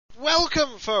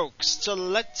Welcome, folks, to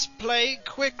Let's Play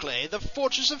Quickly, The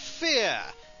Fortress of Fear,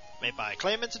 made by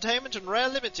Acclaim Entertainment and Rare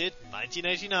Limited,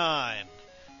 1989.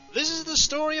 This is the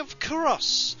story of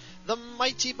Kuros, the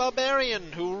mighty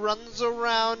barbarian who runs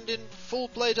around in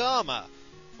full-plate armour,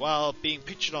 while being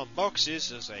pictured on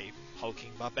boxes as a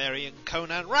hulking barbarian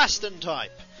Conan Rastan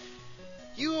type.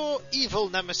 Your evil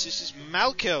nemesis is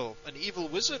Malkil, an evil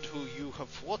wizard who you have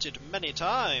thwarted many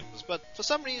times, but for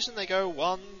some reason they go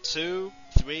 1, 2,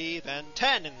 3, then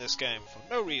 10 in this game,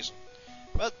 for no reason.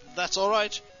 But that's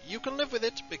alright, you can live with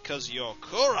it, because you're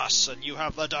Kuros and you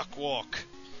have the duck walk.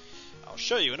 I'll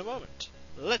show you in a moment.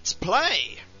 Let's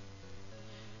play!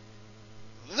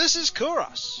 This is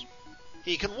Kuros.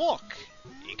 He can walk,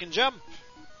 he can jump,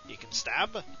 he can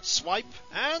stab, swipe,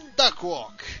 and duck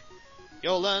walk.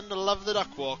 You'll learn to love the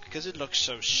duck walk because it looks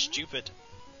so stupid.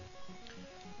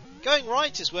 Going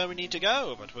right is where we need to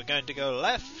go, but we're going to go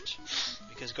left,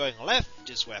 because going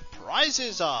left is where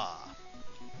prizes are.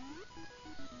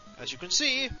 As you can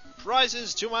see,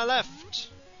 prizes to my left.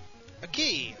 A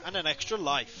key and an extra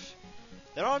life.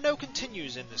 There are no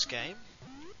continues in this game.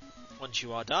 Once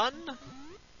you are done,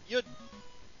 you're...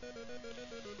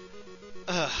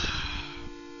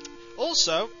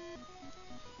 Also,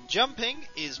 jumping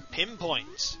is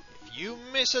pinpoint. If you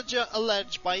miss a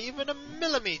ledge by even a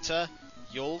millimeter,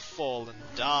 you'll fall and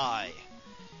die.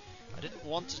 I didn't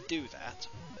want to do that.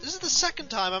 This is the second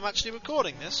time I'm actually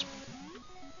recording this,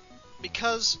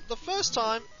 because the first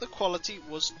time the quality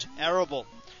was terrible.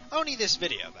 Only this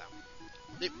video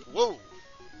though. Whoa!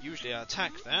 Usually I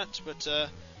attack that, but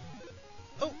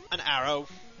oh, an arrow.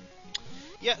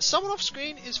 Yeah, someone off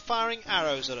screen is firing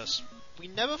arrows at us. We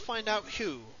never find out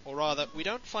who, or rather, we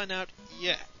don't find out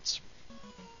yet.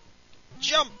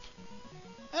 Jump!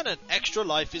 And an extra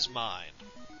life is mine.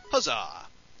 Huzzah!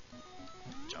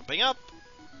 Jumping up.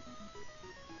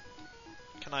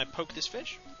 Can I poke this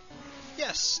fish?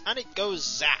 Yes, and it goes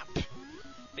zap.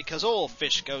 Because all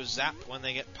fish go zap when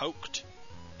they get poked.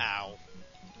 Ow.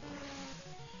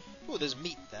 Ooh, there's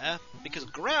meat there. Because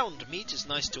ground meat is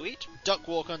nice to eat. Duck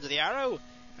walk under the arrow.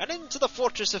 And into the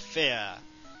Fortress of Fear.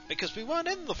 Because we weren't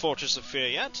in the Fortress of Fear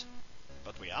yet.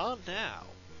 But we are now.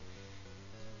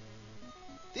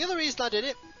 The other reason I did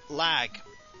it, lag.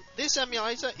 This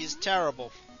emulator is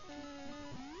terrible.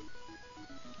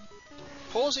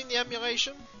 Pausing the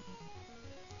emulation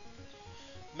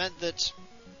meant that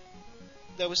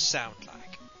there was sound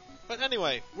lag. But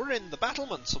anyway, we're in the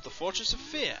battlements of the Fortress of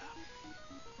Fear.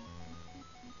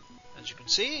 As you can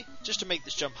see, just to make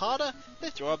this jump harder, they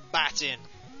throw a bat in.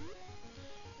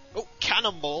 Oh,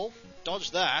 cannonball!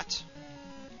 Dodge that.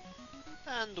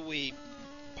 And we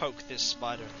poke this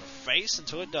spider in the face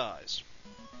until it dies.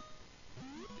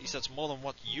 At least that's more than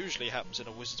what usually happens in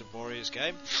a Wizards and Warriors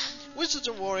game. Wizards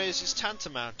and Warriors is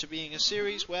tantamount to being a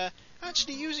series where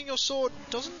actually using your sword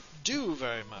doesn't do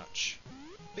very much.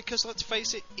 Because let's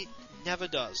face it, it never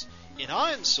does. In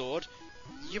Iron Sword,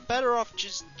 you're better off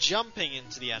just jumping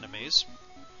into the enemies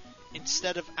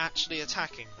instead of actually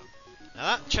attacking them.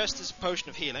 Now that chest is a potion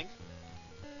of healing.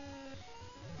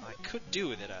 I could do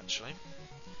with it actually.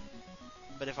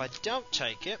 But if I don't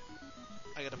take it,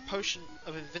 I get a potion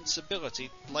of invincibility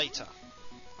later.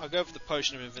 I'll go for the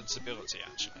potion of invincibility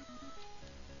actually.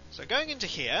 So going into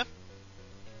here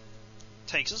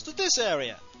takes us to this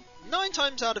area. 9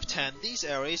 times out of 10 these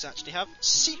areas actually have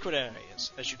secret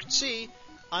areas. As you can see,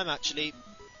 I'm actually...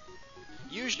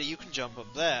 Usually you can jump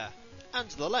up there and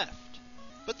to the left.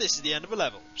 But this is the end of a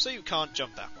level, so you can't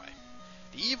jump that way.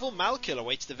 The evil Malkil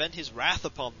awaits to vent his wrath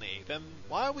upon thee. Then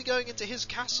why are we going into his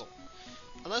castle?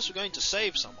 Unless we're going to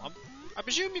save someone. I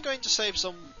presume you're going to save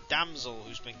some damsel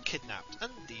who's been kidnapped,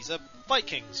 and these are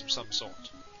Vikings of some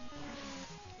sort.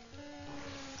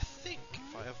 I think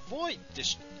if I avoid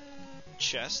this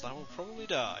chest, I will probably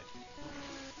die.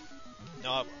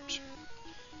 No, I won't.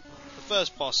 The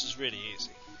first boss is really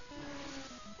easy.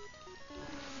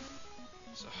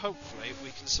 So hopefully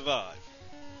we can survive.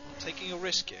 I'm taking a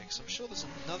risk here, because I'm sure there's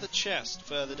another chest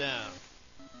further down.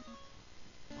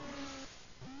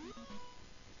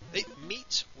 Hey,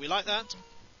 meat, we like that.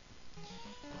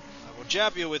 I will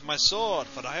jab you with my sword,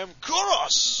 for I am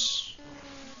Kuros!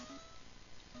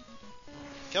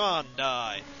 Come on,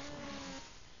 die.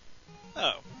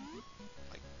 Oh.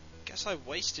 I guess I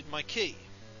wasted my key.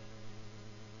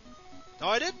 No,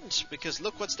 I didn't, because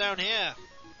look what's down here.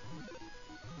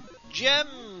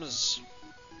 Gems!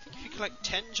 I think if you collect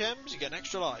 10 gems, you get an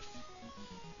extra life.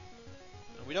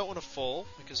 And we don't want to fall,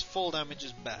 because fall damage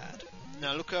is bad.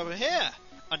 Now look over here!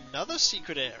 Another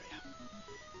secret area.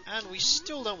 And we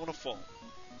still don't want to fall.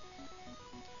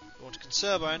 We want to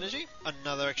conserve our energy,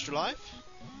 another extra life,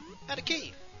 and a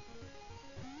key.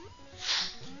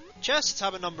 Chests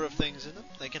have a number of things in them.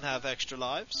 They can have extra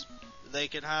lives. They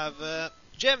can have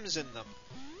gems in them.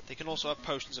 They can also have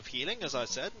potions of healing, as I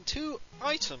said, and 2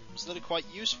 items that are quite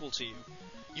useful to you.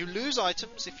 You lose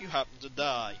items if you happen to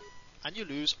die, and you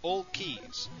lose all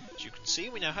keys. As you can see,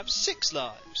 we now have 6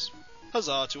 lives.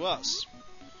 Huzzah to us.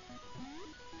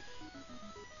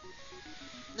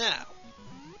 Now,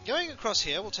 going across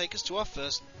here will take us to our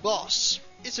first boss.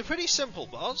 It's a pretty simple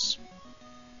boss,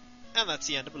 and that's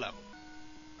the end of the level.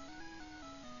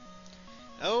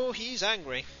 Oh, he's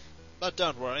angry. But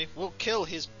don't worry, we'll kill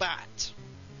his bat.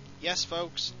 Yes,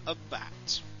 folks, a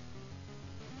bat.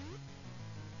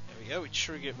 There we go, we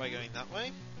trigger it by going that way.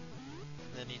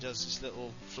 And then he does this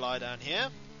little fly down here.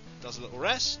 Does a little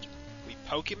rest. We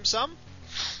poke him some.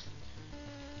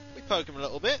 We poke him a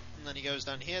little bit, and then he goes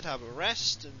down here to have a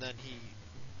rest, and then he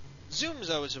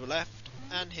zooms over to the left,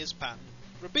 and his pattern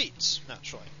repeats,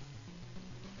 naturally.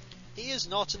 He is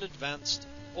not an advanced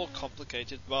or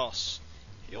complicated boss.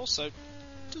 He also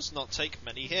does not take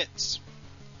many hits.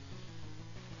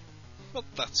 But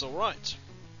that's alright.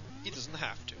 He doesn't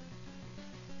have to.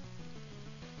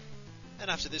 And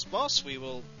after this boss, we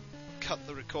will cut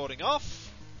the recording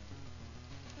off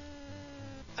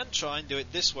and try and do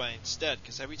it this way instead,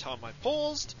 because every time I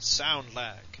paused, sound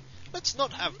lag. Let's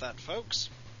not have that, folks.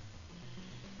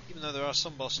 Even though there are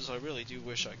some bosses I really do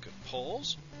wish I could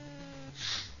pause.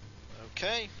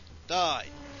 Okay, die.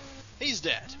 He's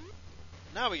dead.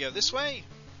 Now we go this way,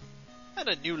 and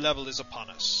a new level is upon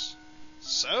us.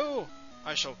 So,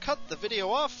 I shall cut the video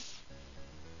off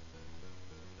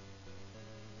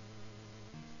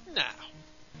now.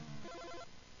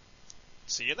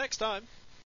 See you next time.